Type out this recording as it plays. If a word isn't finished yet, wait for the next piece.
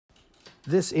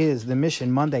This is the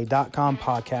MissionMonday.com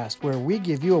podcast, where we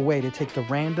give you a way to take the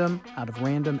random out of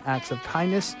random acts of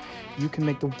kindness. You can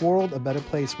make the world a better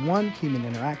place, one human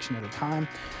interaction at a time.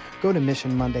 Go to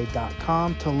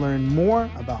MissionMonday.com to learn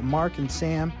more about Mark and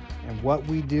Sam and what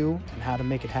we do and how to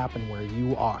make it happen where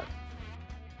you are.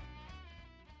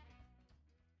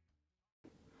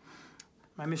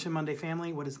 My Mission Monday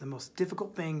family, what is the most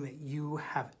difficult thing that you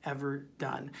have ever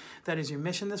done? That is your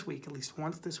mission this week, at least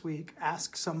once this week.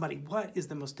 Ask somebody, what is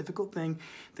the most difficult thing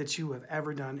that you have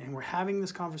ever done? And we're having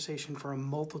this conversation for a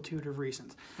multitude of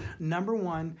reasons. Number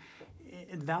one,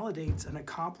 it validates an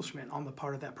accomplishment on the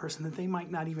part of that person that they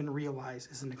might not even realize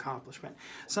is an accomplishment.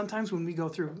 Sometimes when we go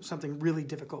through something really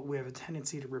difficult, we have a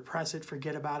tendency to repress it,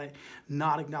 forget about it,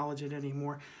 not acknowledge it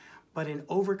anymore. But in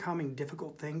overcoming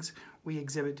difficult things, we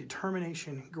exhibit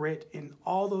determination, grit, and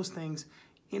all those things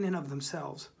in and of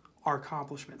themselves are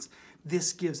accomplishments.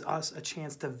 This gives us a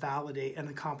chance to validate an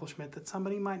accomplishment that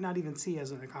somebody might not even see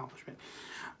as an accomplishment.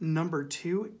 Number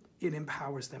two, it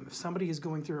empowers them. If somebody is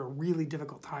going through a really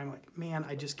difficult time, like, man,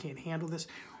 I just can't handle this,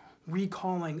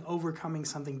 recalling, overcoming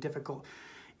something difficult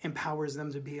empowers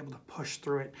them to be able to push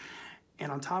through it.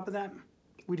 And on top of that,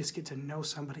 we just get to know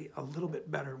somebody a little bit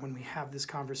better when we have this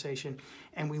conversation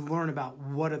and we learn about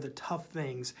what are the tough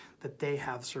things that they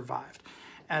have survived.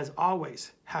 As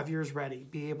always, have yours ready.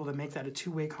 Be able to make that a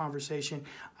two-way conversation.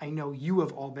 I know you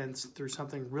have all been through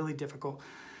something really difficult.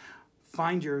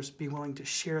 Find yours, be willing to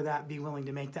share that, be willing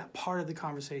to make that part of the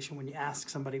conversation when you ask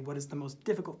somebody what is the most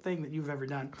difficult thing that you've ever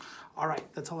done. All right,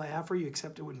 that's all I have for you,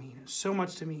 except it would mean so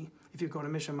much to me if you go to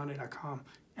missionmonday.com,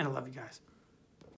 and I love you guys.